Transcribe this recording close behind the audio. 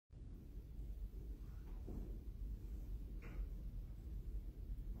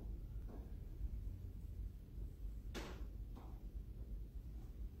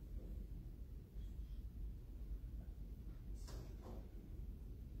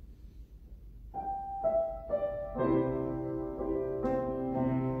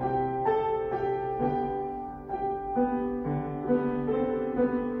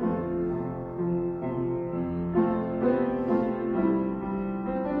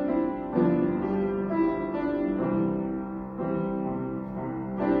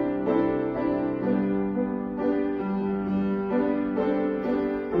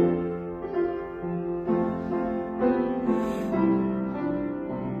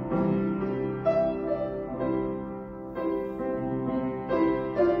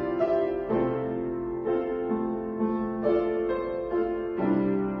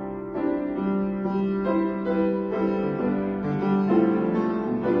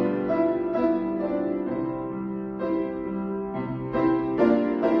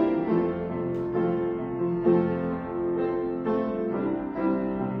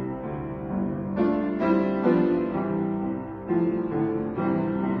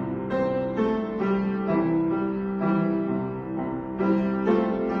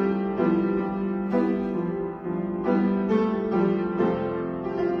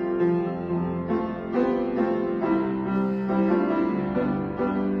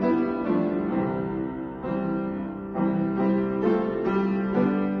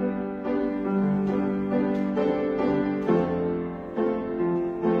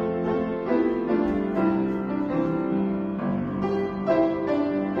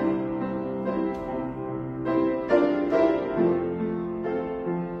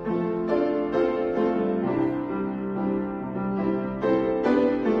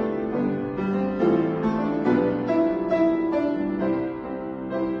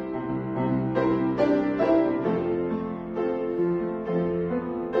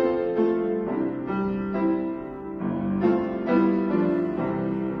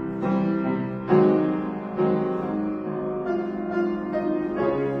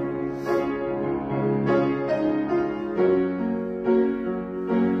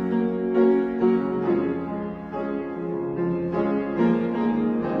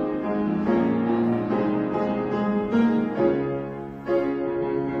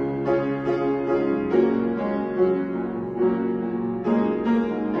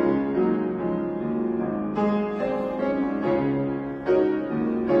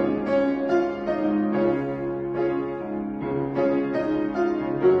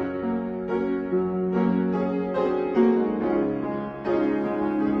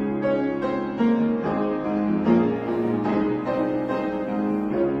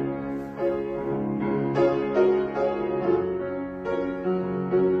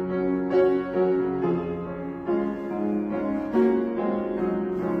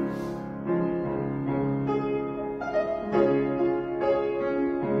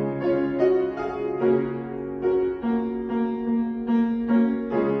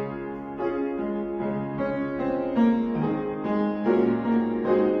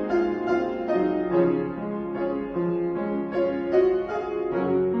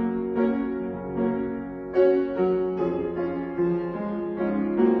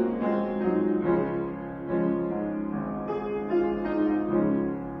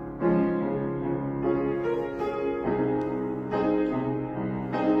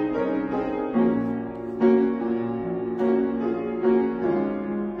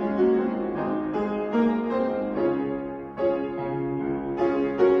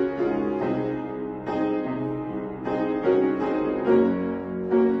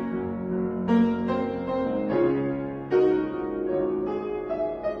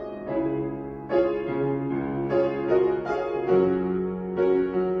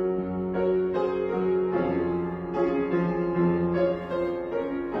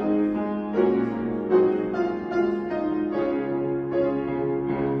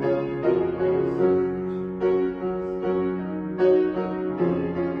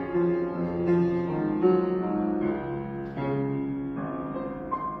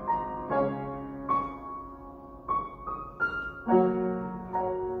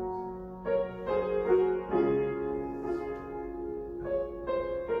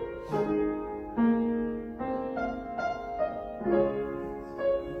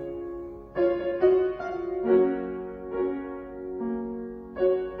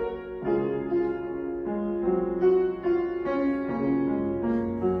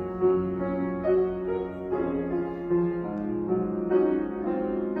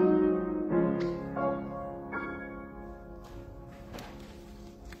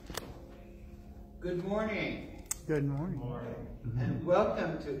Good morning. Good morning. Good morning. And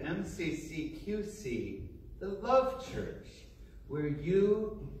welcome to MCCQC, the Love Church, where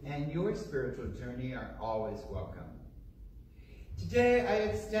you and your spiritual journey are always welcome. Today I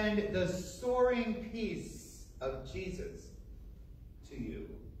extend the soaring peace of Jesus to you.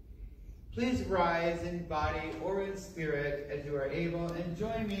 Please rise in body or in spirit as you are able and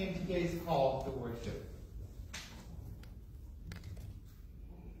join me in today's call to worship.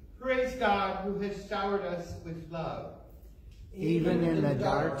 Praise God who has showered us with love. Even in the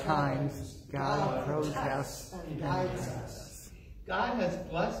dark times, God protests and guides us. God has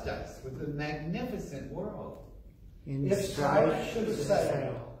blessed us with a magnificent world. In If strife should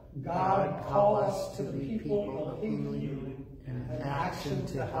assail, God call us to the people of healing and action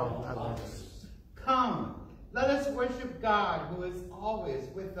to help others. Come, let us worship God who is always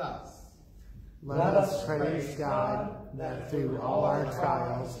with us. Let us praise God that through all our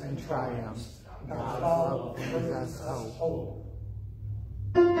trials and triumphs, God's love brings us hope.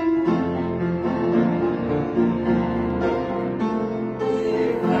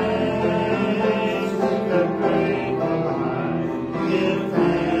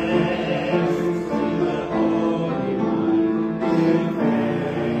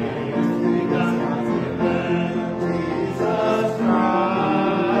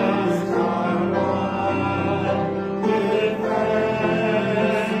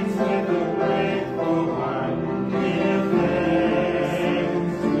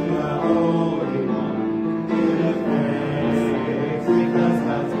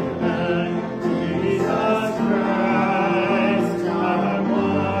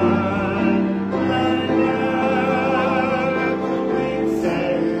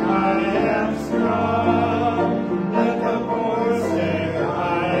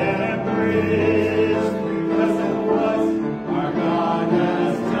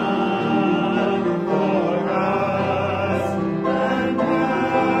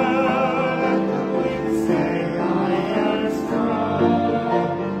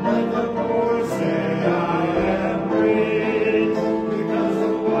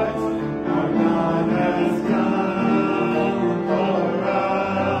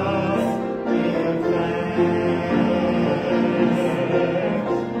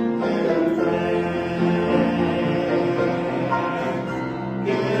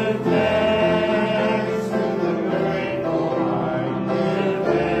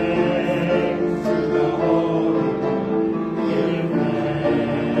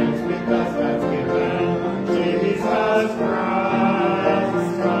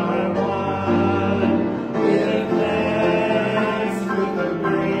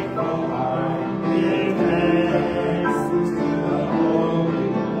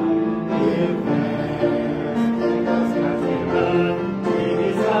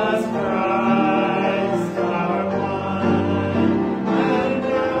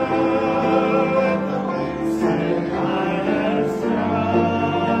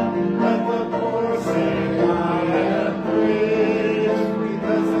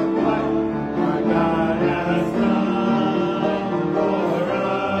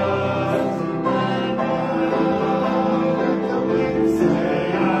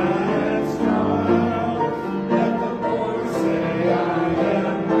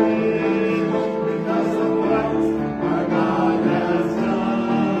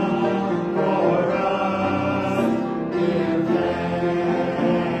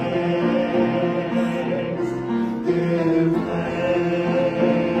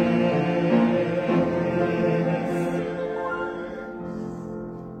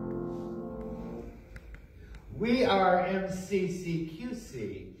 We are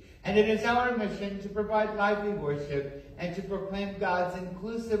MCCQC, and it is our mission to provide lively worship and to proclaim God's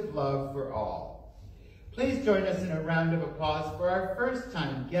inclusive love for all. Please join us in a round of applause for our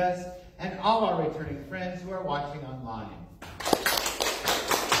first-time guests and all our returning friends who are watching online.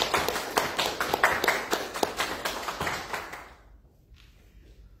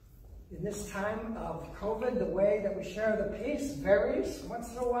 In this time of COVID, the way that we share the peace varies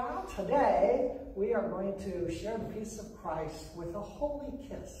once in a while. Today, we are going to share the peace of Christ with a holy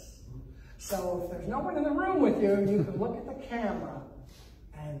kiss. So if there's no one in the room with you, you can look at the camera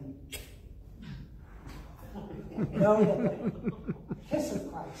and know that the kiss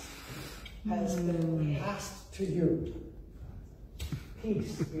of Christ has been passed to you.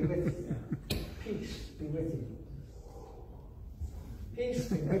 Peace be with you. Peace be with you. Peace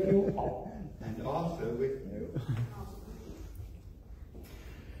be with you all. And also with you.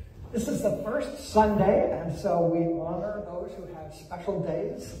 This is the first Sunday, and so we honor those who have special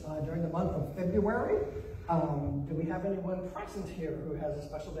days during the month of February. Do we have anyone present here who has a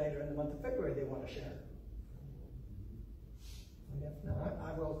special day during the month of February they want to share? If not,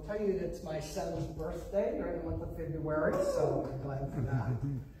 I will tell you that it's my son's birthday during the month of February, so I'm glad for that.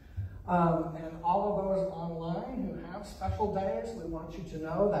 And all of those online who have special days, we want you to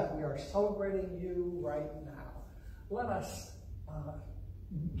know that we are celebrating you right now. Let us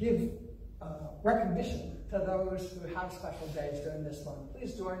give recognition to those who have special days during this month.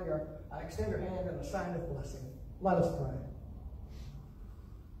 Please join your, extend your hand in a sign of blessing. Let us pray.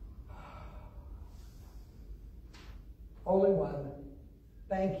 Holy One,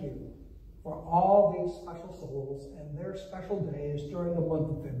 thank you for all these special souls and their special days during the month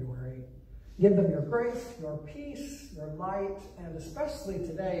of February. Give them your grace, your peace, your light, and especially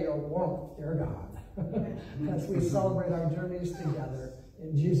today, your warmth, dear God, as we celebrate our journeys together.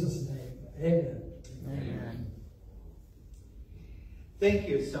 In Jesus' name, amen. Amen. Thank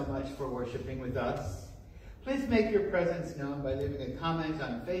you so much for worshiping with us. Please make your presence known by leaving a comment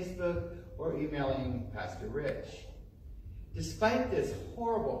on Facebook or emailing Pastor Rich. Despite this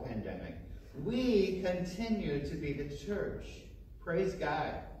horrible pandemic, we continue to be the church. Praise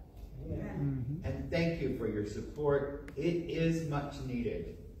God. Amen. And thank you for your support. It is much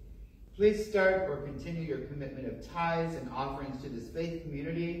needed. Please start or continue your commitment of tithes and offerings to this faith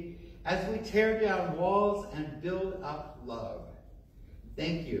community as we tear down walls and build up love.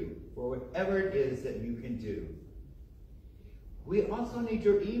 Thank you for whatever it is that you can do. We also need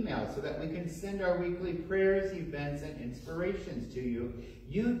your email so that we can send our weekly prayers, events, and inspirations to you.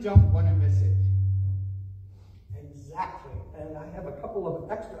 You don't want to miss it. Exactly. And I have a couple of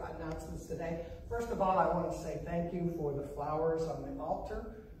extra announcements today. First of all, I want to say thank you for the flowers on the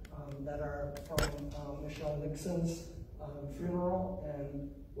altar that are from Michelle Nixon's funeral.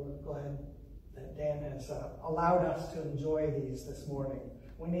 And we're glad that Dan has allowed us to enjoy these this morning.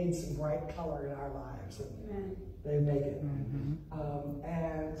 We need some bright color in our lives, and they make it.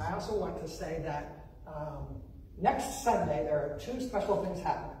 And I also want to say that next Sunday, there are two special things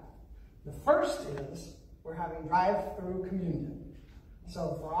happening. The first is we're having drive-through communion.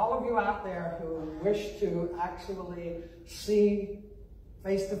 So for all of you out there who wish to actually see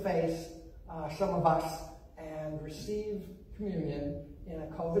face-to-face some of us and receive communion in a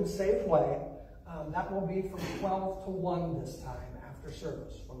COVID-safe way, that will be from 12 to 1 this time after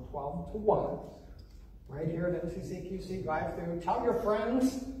service, from 12 to 1, right here at MCCQC drive-through. Tell your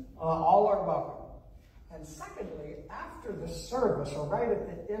friends, all are welcome. And secondly, after the service, or right at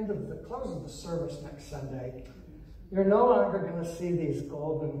the end of the close of the service next Sunday, you're no longer going to see these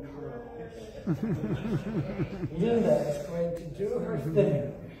golden curls. Linda is going to do her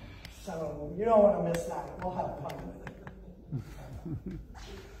thing. So you don't want to miss that. We'll have fun with it.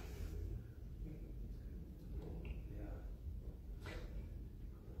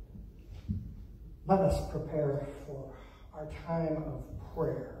 Let us prepare for our time of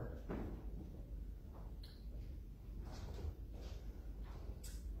prayer.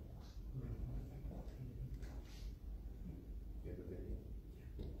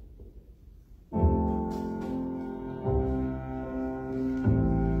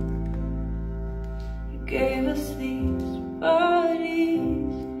 Gave us these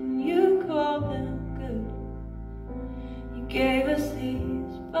bodies, and you called them good. You gave us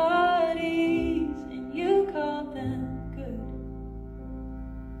these bodies, and you called them good.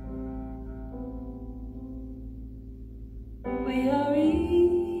 We are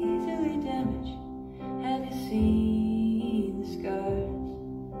easily damaged. Have you seen the scars?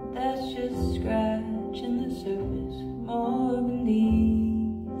 That's just scratching the surface. More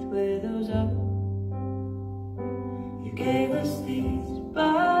beneath where those are. You gave us these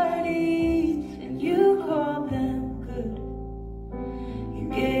bodies, and you called them good. You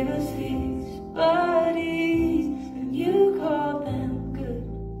gave us these bodies, and you called them good.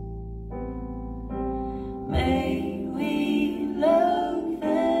 May we love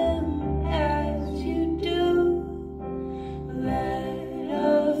them as you do. Let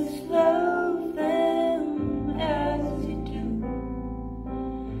us love them as you do.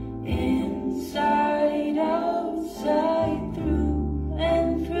 Inside, outside, through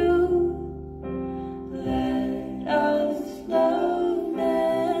and through. Let us love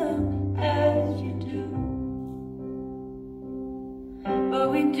them as you do. But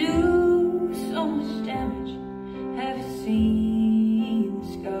we do so much damage. Have you seen the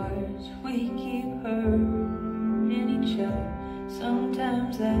scars? We keep hurting each other.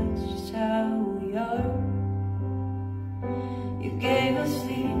 Sometimes that's just how we are. You gave us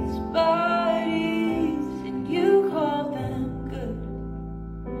these bodies, and you called them good.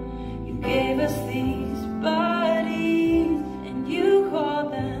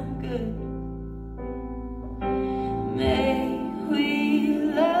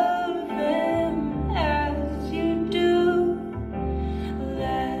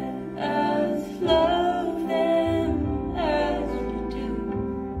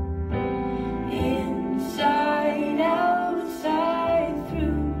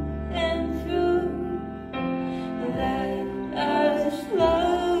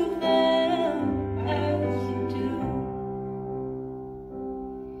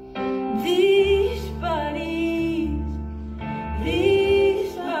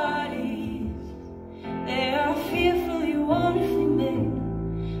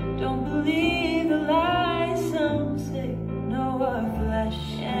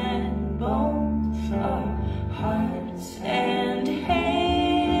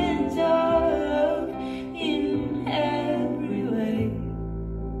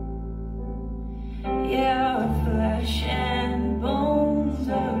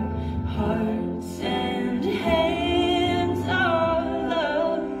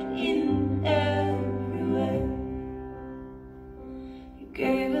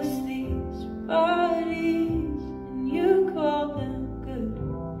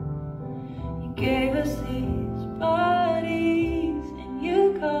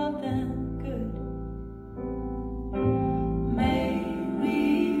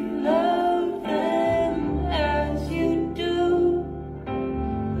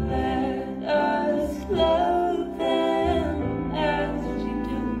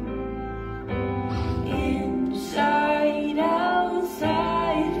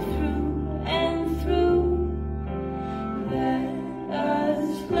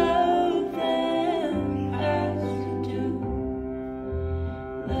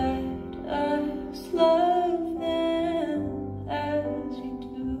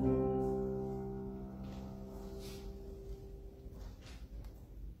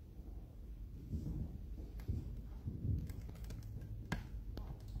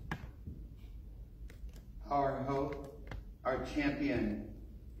 our hope, our champion,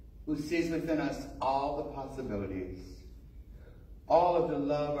 who sees within us all the possibilities, all of the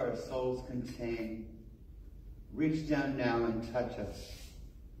love our souls contain, reach down now and touch us.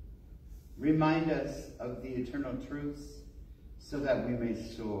 Remind us of the eternal truths so that we may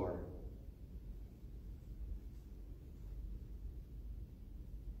soar.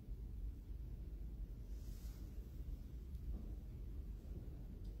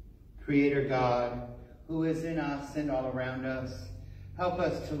 Creator God, who is in us and all around us, help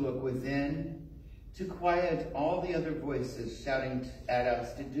us to look within, to quiet all the other voices shouting at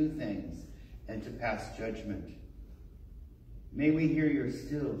us to do things and to pass judgment. May we hear your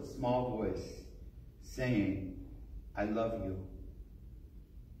still, small voice saying, I love you.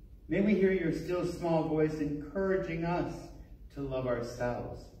 May we hear your still, small voice encouraging us to love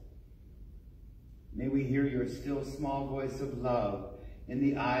ourselves. May we hear your still, small voice of love in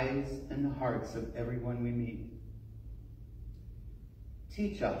the eyes and the hearts of everyone we meet.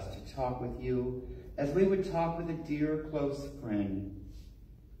 Teach us to talk with you as we would talk with a dear, close friend,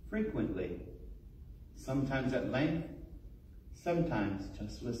 frequently, sometimes at length, sometimes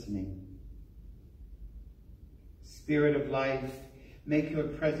just listening. Spirit of life, make your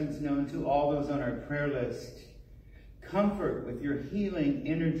presence known to all those on our prayer list. Comfort with your healing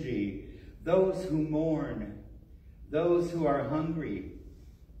energy those who mourn, those who are hungry,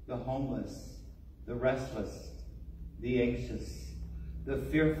 the homeless, the restless, the anxious, the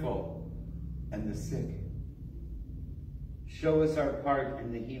fearful, and the sick. Show us our part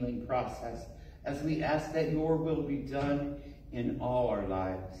in the healing process as we ask that your will be done in all our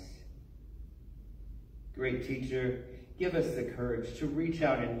lives. Great teacher, give us the courage to reach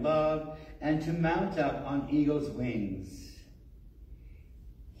out in love and to mount up on eagle's wings.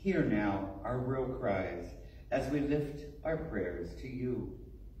 Hear now our real cries as we lift our prayers to you.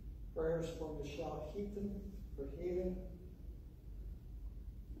 Prayers for Michelle Heaton for healing.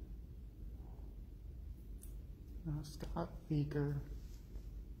 Scott Beaker.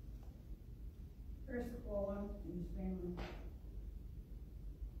 Chris Colin and his family.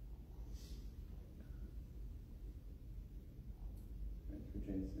 Prayers for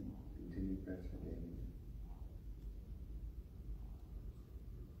Jason. Continue prayers for David.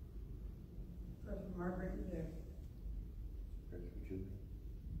 Prayers for Margaret and Dick. Prayers for Julie.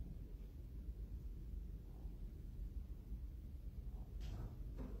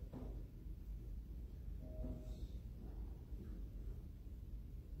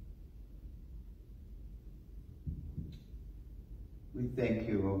 We thank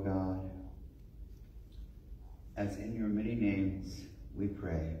you, O God, as in your many names we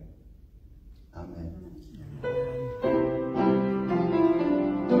pray. Amen.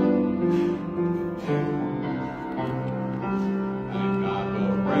 And God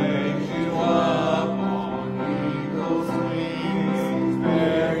will raise you up on eagle's wings,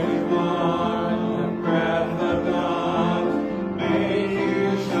 bear you on the breath of God, make you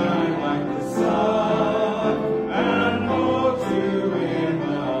shine like the sun, and hold you in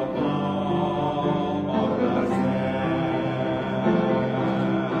the palm of God's hand.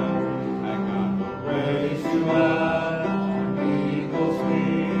 And God will raise you up on eagle's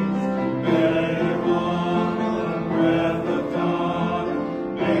wings, bear you on the breath of God,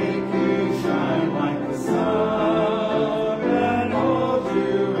 make you shine like the sun, and hold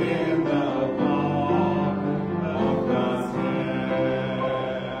you in the palm of God's hand.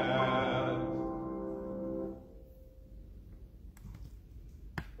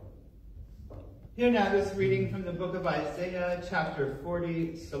 Hear now this reading from the book of Isaiah, chapter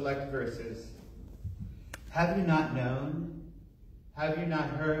 40, select verses. Have you not known? Have you not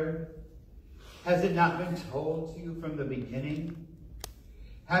heard? Has it not been told to you from the beginning?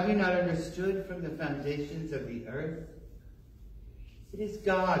 Have you not understood from the foundations of the earth? It is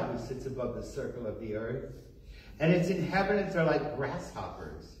God who sits above the circle of the earth, and its inhabitants are like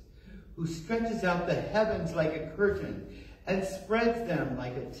grasshoppers, who stretches out the heavens like a curtain and spreads them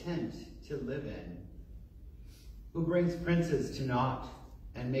like a tent to live in, who brings princes to naught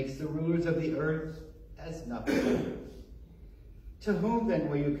and makes the rulers of the earth as nothing. To whom then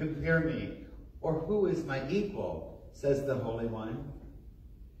will you compare me, or who is my equal, says the Holy One.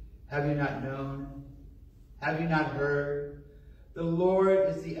 Have you not known? Have you not heard? The Lord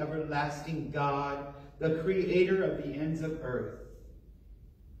is the everlasting God, the creator of the ends of earth.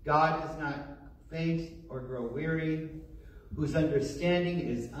 God does not faint or grow weary, whose understanding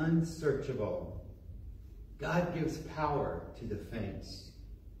is unsearchable. God gives power to the faint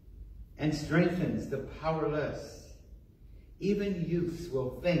and strengthens the powerless. Even youths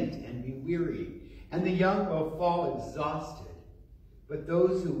will faint and be weary, and the young will fall exhausted. But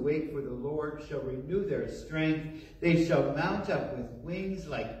those who wait for the Lord shall renew their strength. They shall mount up with wings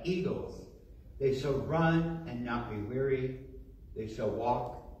like eagles. They shall run and not be weary. They shall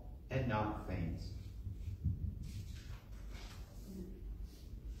walk and not faint.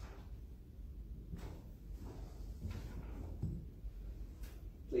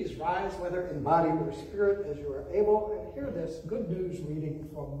 Please rise, whether in body or spirit, as you are able, and hear this good news reading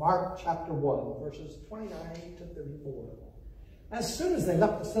from Mark chapter 1, verses 29 to 34. As soon as they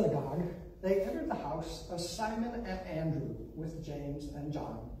left the synagogue, they entered the house of Simon and Andrew with James and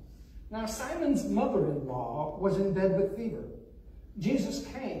John. Now Simon's mother-in-law was in bed with fever. Jesus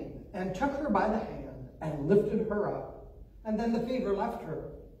came and took her by the hand and lifted her up, and then the fever left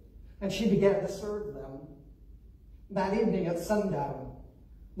her, and she began to serve them. That evening at sundown,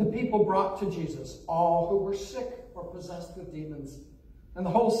 the people brought to Jesus all who were sick or possessed with demons, and the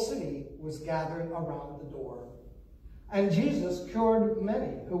whole city was gathered around the door. And Jesus cured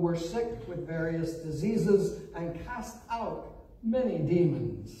many who were sick with various diseases and cast out many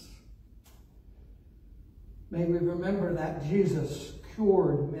demons. May we remember that Jesus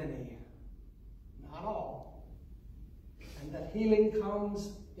cured many, not all, and that healing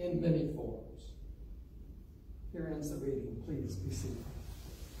comes in many forms. Here ends the reading. Please be seated.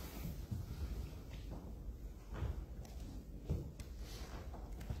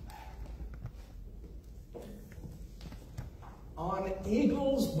 On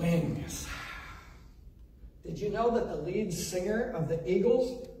eagle's wings. Did you know that the lead singer of the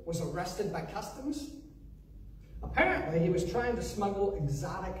Eagles was arrested by customs? Apparently, he was trying to smuggle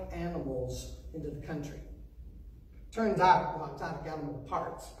exotic animals into the country. Turns out, well, exotic animal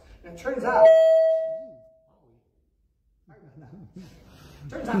parts. And it turns out,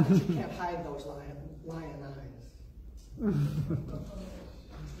 that you can't hide those lion eyes.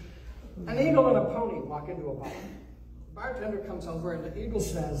 An eagle and a pony walk into a bar. The bartender comes over and the eagle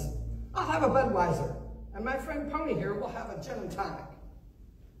says, "I'll have a Budweiser, and my friend Pony here will have a gin and tonic."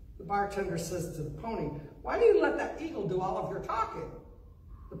 The bartender says to the pony, "Why do you let that eagle do all of your talking?"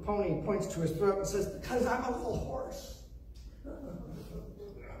 The pony points to his throat and says, "Because I'm a little horse."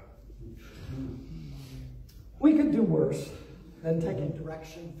 We could do worse than taking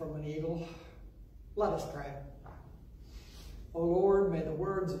direction from an eagle. Let us pray. O Lord, may the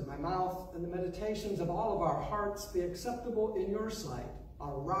words of my mouth and the meditations of all of our hearts be acceptable in your sight,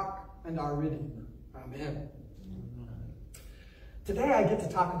 our rock and our redeemer. Amen. Today I get to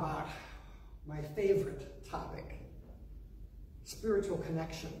talk about my favorite topic, spiritual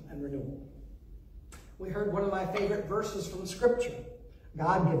connection and renewal. We heard one of my favorite verses from Scripture.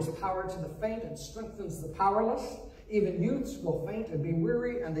 God gives power to the faint and strengthens the powerless. Even youths will faint and be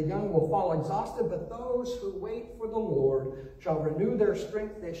weary, and the young will fall exhausted, but those who wait for the Lord shall renew their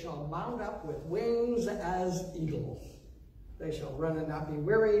strength. They shall mount up with wings as eagles. They shall run and not be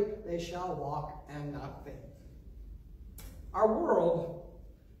weary. They shall walk and not faint. Our world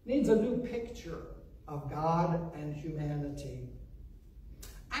needs a new picture of God and humanity.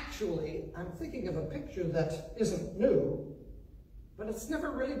 Actually, I'm thinking of a picture that isn't new, but it's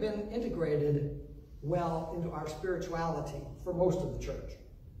never really been integrated well into our spirituality for most of the church.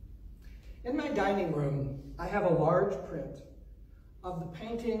 In my dining room, I have a large print of the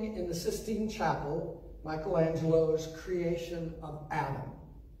painting in the Sistine Chapel, Michelangelo's creation of Adam.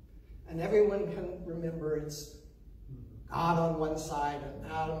 And everyone can remember it's God on one side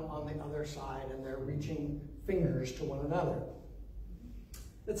and Adam on the other side, and they're reaching fingers to one another.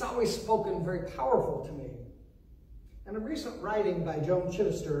 It's always spoken very powerful to me. And a recent writing by Joan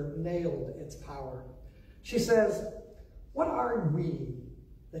Chittister nailed its power. She says, "What are we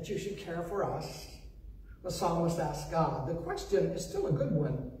that you should care for us?" The psalmist asks God. The question is still a good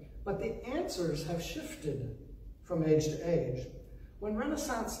one, but the answers have shifted from age to age. When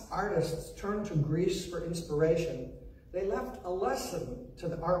Renaissance artists turned to Greece for inspiration, they left a lesson to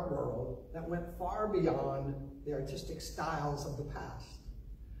the art world that went far beyond the artistic styles of the past.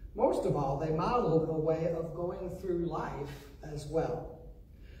 Most of all, they modeled a way of going through life as well.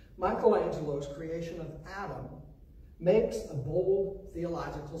 Michelangelo's creation of Adam makes a bold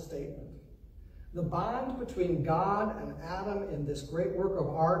theological statement. The bond between God and Adam in this great work of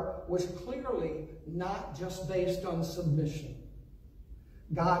art was clearly not just based on submission.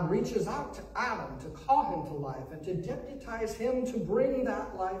 God reaches out to Adam to call him to life and to deputize him to bring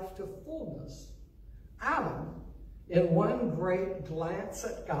that life to fullness. Adam, in one great glance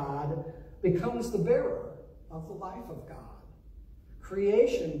at God, becomes the bearer of the life of God.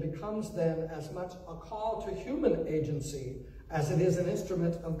 Creation becomes then as much a call to human agency as it is an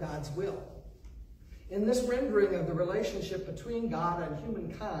instrument of God's will. In this rendering of the relationship between God and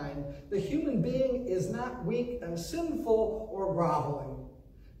humankind, the human being is not weak and sinful or groveling.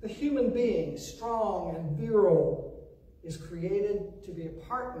 The human being, strong and virile, is created to be a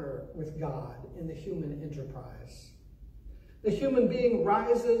partner with God in the human enterprise. The human being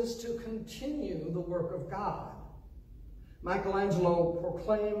rises to continue the work of God. Michelangelo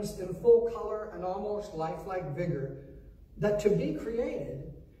proclaims in full color and almost lifelike vigor that to be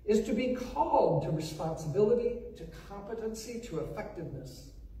created is to be called to responsibility, to competency, to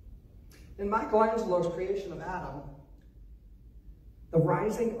effectiveness. In Michelangelo's creation of Adam, the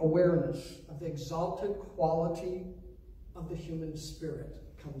rising awareness of the exalted quality of the human spirit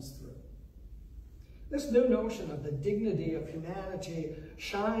comes through. This new notion of the dignity of humanity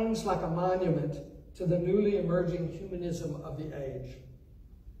shines like a monument to the newly emerging humanism of the age.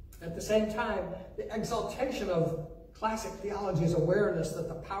 At the same time, the exaltation of classic theology's awareness that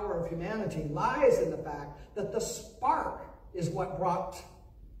the power of humanity lies in the fact that the spark is what brought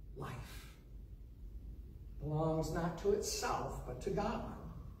life. It belongs not to itself, but to God.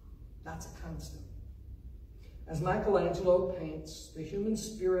 That's a constant. As Michelangelo paints, the human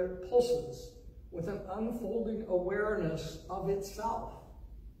spirit pulses with an unfolding awareness of itself.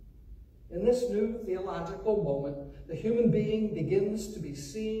 In this new theological moment, the human being begins to be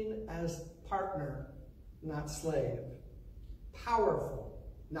seen as partner, not slave, powerful,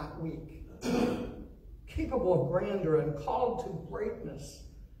 not weak, capable of grandeur and called to greatness.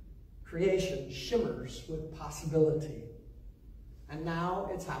 Creation shimmers with possibility. And now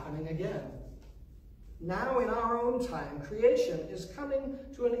it's happening again. Now in our own time, creation is coming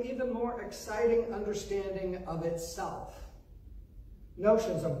to an even more exciting understanding of itself.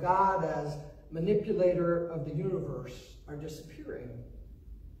 Notions of God as manipulator of the universe are disappearing.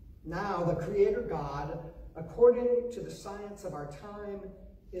 Now the Creator God, according to the science of our time,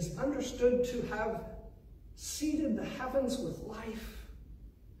 is understood to have seeded the heavens with life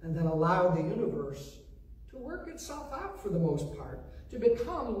and then allowed the universe to work itself out for the most part, to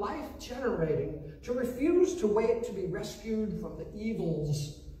become life-generating, to refuse to wait to be rescued from the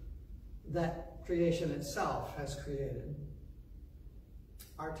evils that creation itself has created.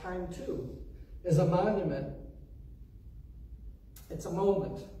 Our time, too, is a monument. It's a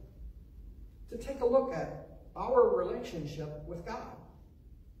moment to take a look at our relationship with God,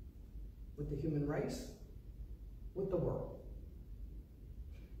 with the human race, with the world.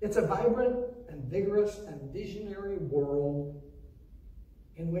 It's a vibrant and vigorous and visionary world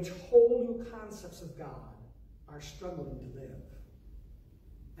in which whole new concepts of God are struggling to live,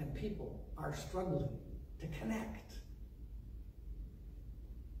 and people are struggling to connect.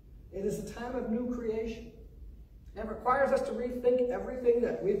 It is a time of new creation. It requires us to rethink everything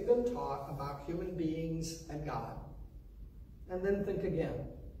that we've been taught about human beings and God, and then think again.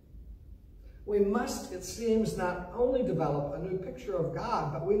 We must, it seems, not only develop a new picture of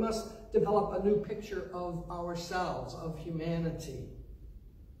God, but we must develop a new picture of ourselves, of humanity.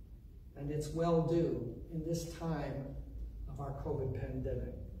 And it's well due in this time of our COVID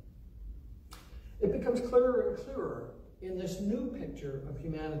pandemic. It becomes clearer and clearer in this new picture of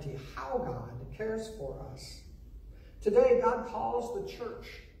humanity how God cares for us. Today, God calls the church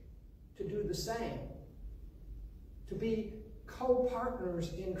to do the same, to be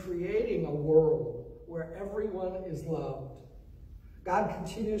co-partners in creating a world where everyone is loved. God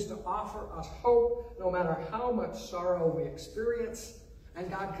continues to offer us hope no matter how much sorrow we experience, and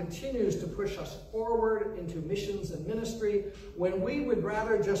God continues to push us forward into missions and ministry when we would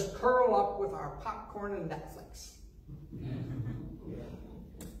rather just curl up with our popcorn and Netflix.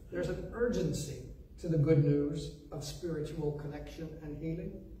 There's an urgency to the good news of spiritual connection and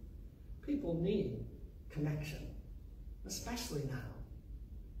healing. People need connection, especially now.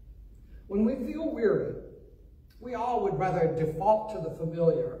 When we feel weary, we all would rather default to the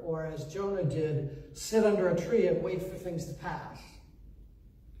familiar, or as Jonah did, sit under a tree and wait for things to pass.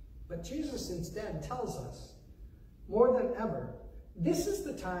 But Jesus instead tells us, more than ever, this is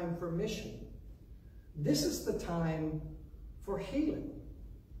the time for mission. This is the time for healing.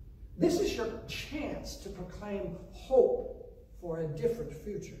 This is your chance to proclaim hope for a different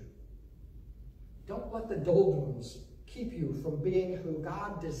future. Don't let the doldrums keep you from being who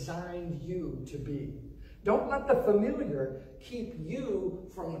God designed you to be. Don't let the familiar keep you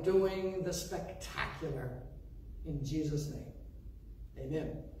from doing the spectacular. In Jesus' name,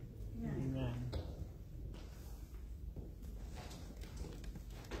 amen. Amen.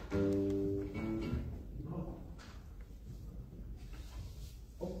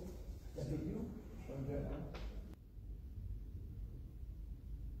 Oh, is it you? Shall we do it now?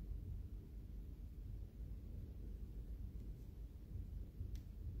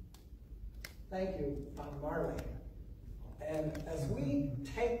 Thank you, Father Marley. And as we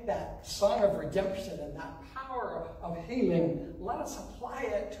take that song of redemption and that power of healing, let us apply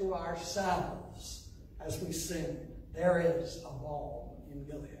it to ourselves as we sing, "There is a balm in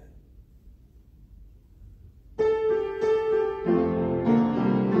Gilead."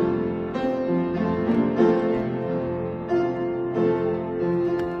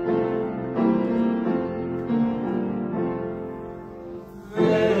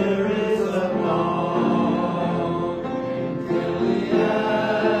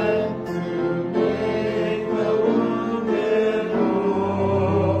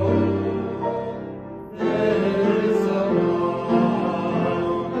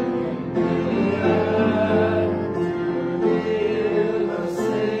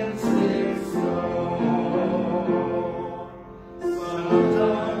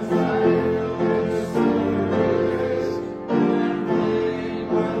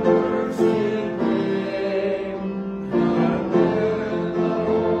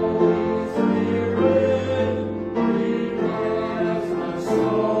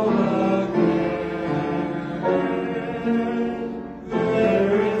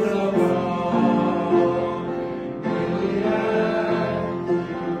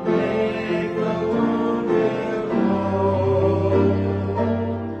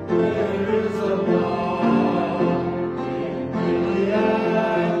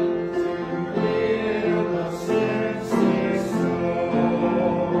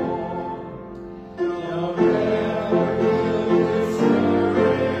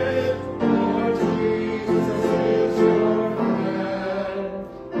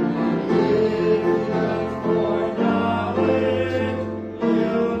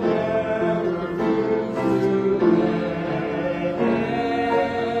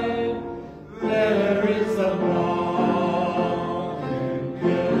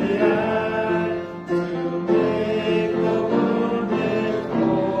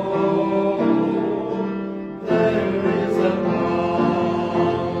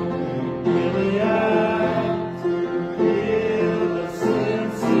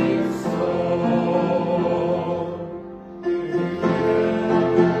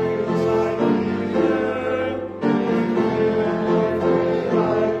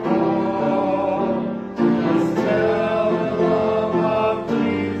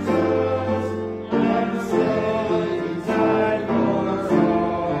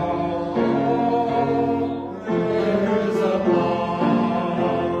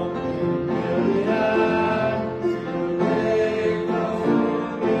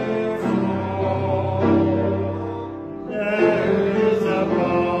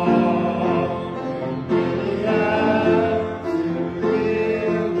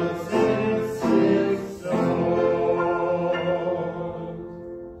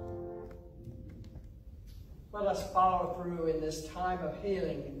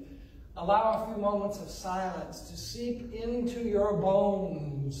 Allow a few moments of silence to seep into your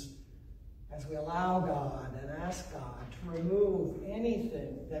bones as we allow God and ask God to remove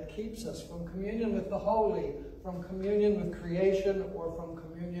anything that keeps us from communion with the holy, from communion with creation, or from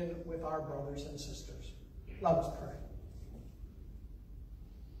communion with our brothers and sisters. Let us pray.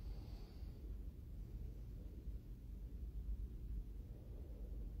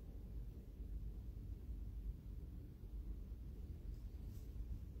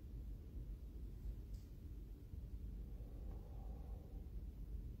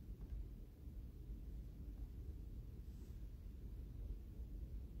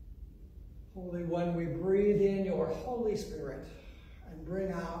 Holy One, we breathe in your Holy Spirit and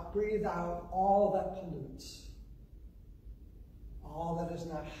breathe out all that pollutes, all that is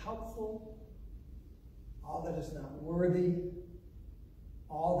not helpful, all that is not worthy,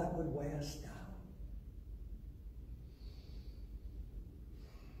 all that would weigh us down.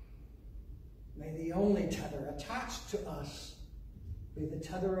 May the only tether attached to us be the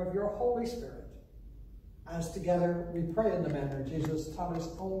tether of your Holy Spirit, as together we pray in the manner Jesus taught his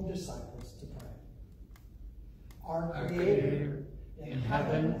own disciples to pray. Our Creator, in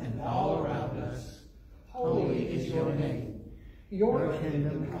heaven and all around us, holy is your name. Your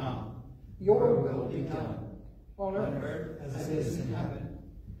kingdom come, your will be done, on earth as it is in heaven.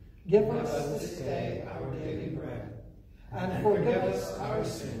 Give us this day our daily bread, and forgive us our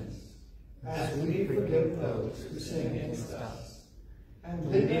sins, as we forgive those who sin against us.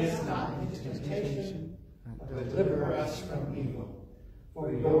 And lead us not into temptation, but deliver us from evil.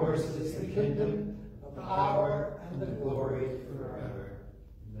 For yours is the kingdom, the power, and the glory forever.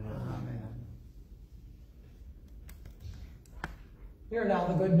 Amen. Hear now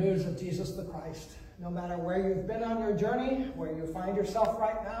the good news of Jesus the Christ. No matter where you've been on your journey, where you find yourself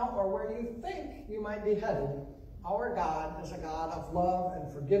right now, or where you think you might be headed, our God is a God of love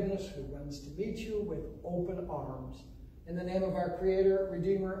and forgiveness who runs to meet you with open arms. In the name of our Creator,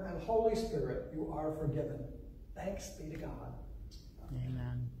 Redeemer, and Holy Spirit, you are forgiven. Thanks be to God.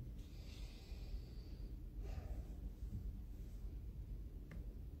 Amen.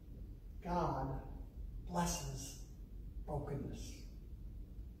 God blesses brokenness.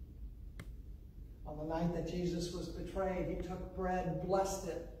 On the night that Jesus was betrayed, he took bread, blessed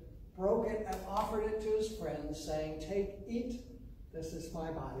it, broke it, and offered it to his friends, saying, "Take, eat, this is my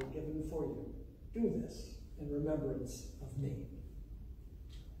body given for you. Do this in remembrance of me."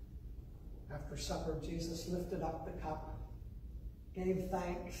 After supper, Jesus lifted up the cup, gave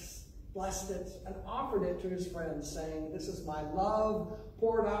thanks, blessed it, and offered it to his friends, saying, "This is my love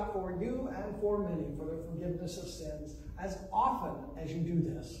poured out for you and for many for the forgiveness of sins. As often as you do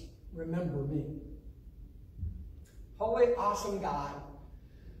this, remember me." Holy, awesome God,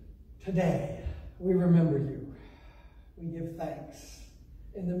 today we remember you. We give thanks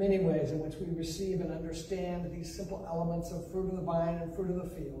in the many ways in which we receive and understand these simple elements of fruit of the vine and fruit of the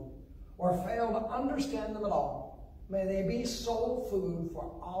field, or fail to understand them at all. May they be soul food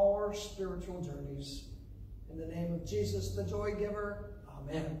for our spiritual journeys. In the name of Jesus, the joy giver,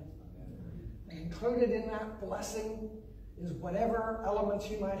 amen. And included in that blessing is whatever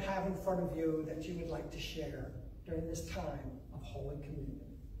elements you might have in front of you that you would like to share during this time of Holy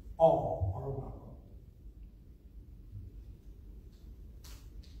Communion. All are welcome.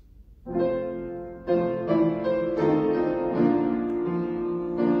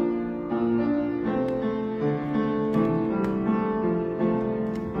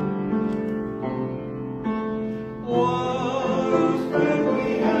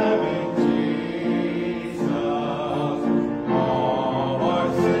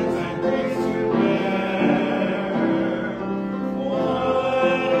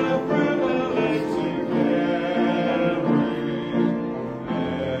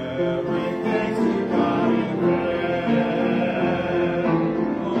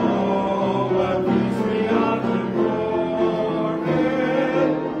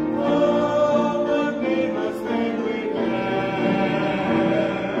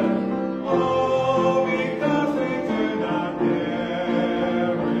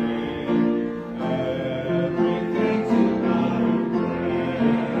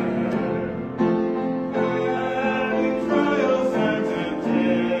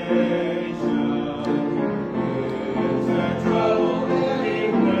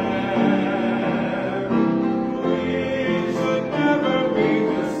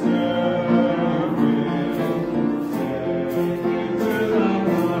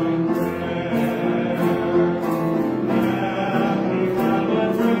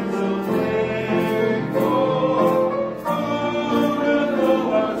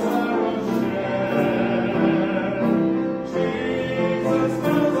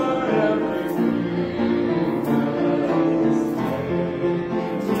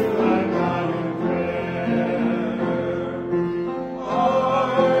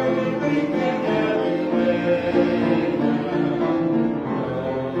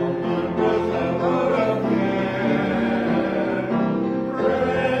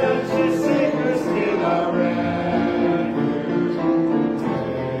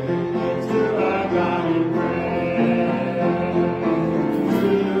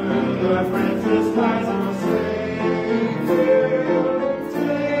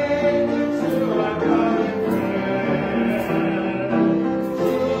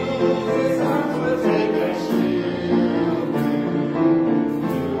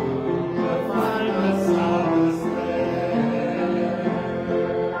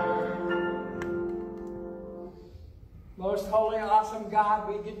 Most holy, awesome God,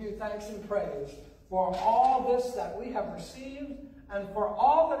 we give you thanks and praise for all this that we have received and for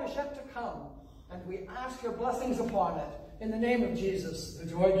all that is yet to come. And we ask your blessings upon it. In the name of Jesus, the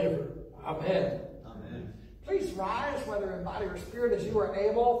joy giver. Amen. Amen. Please rise, whether in body or spirit, as you are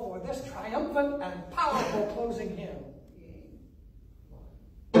able, for this triumphant and powerful closing hymn.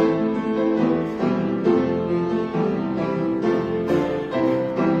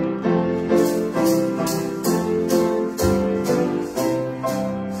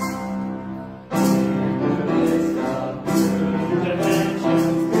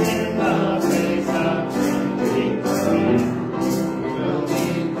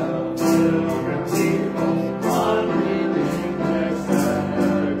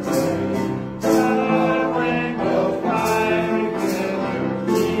 Go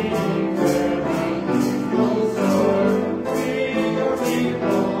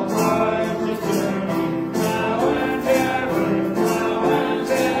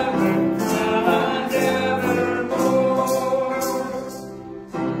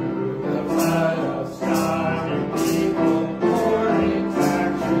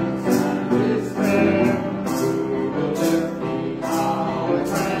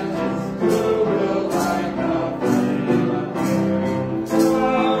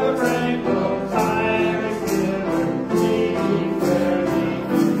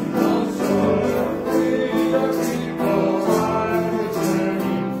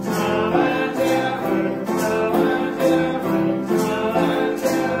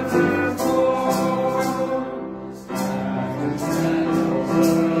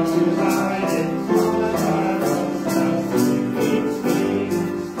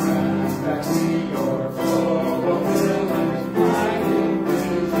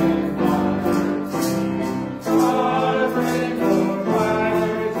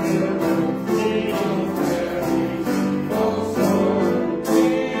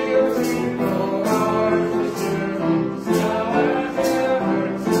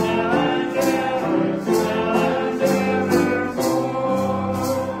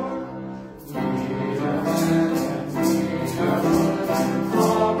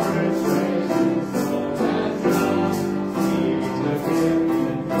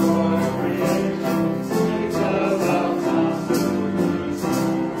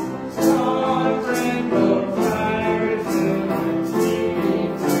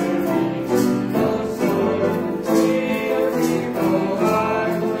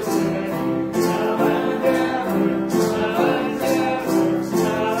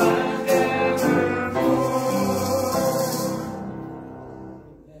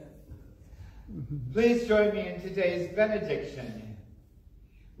Please join me in today's benediction.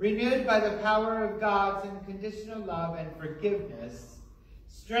 Renewed by the power of God's unconditional love and forgiveness,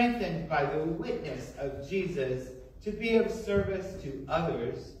 strengthened by the witness of Jesus to be of service to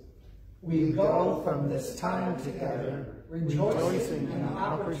others, we go from this time together, rejoicing in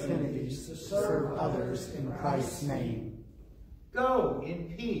opportunities to serve others in Christ's name. Go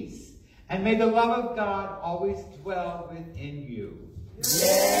in peace, and may the love of God always dwell within you.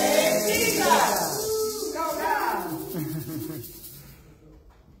 Yay, Jesus! Go down!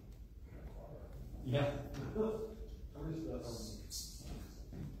 Yeah.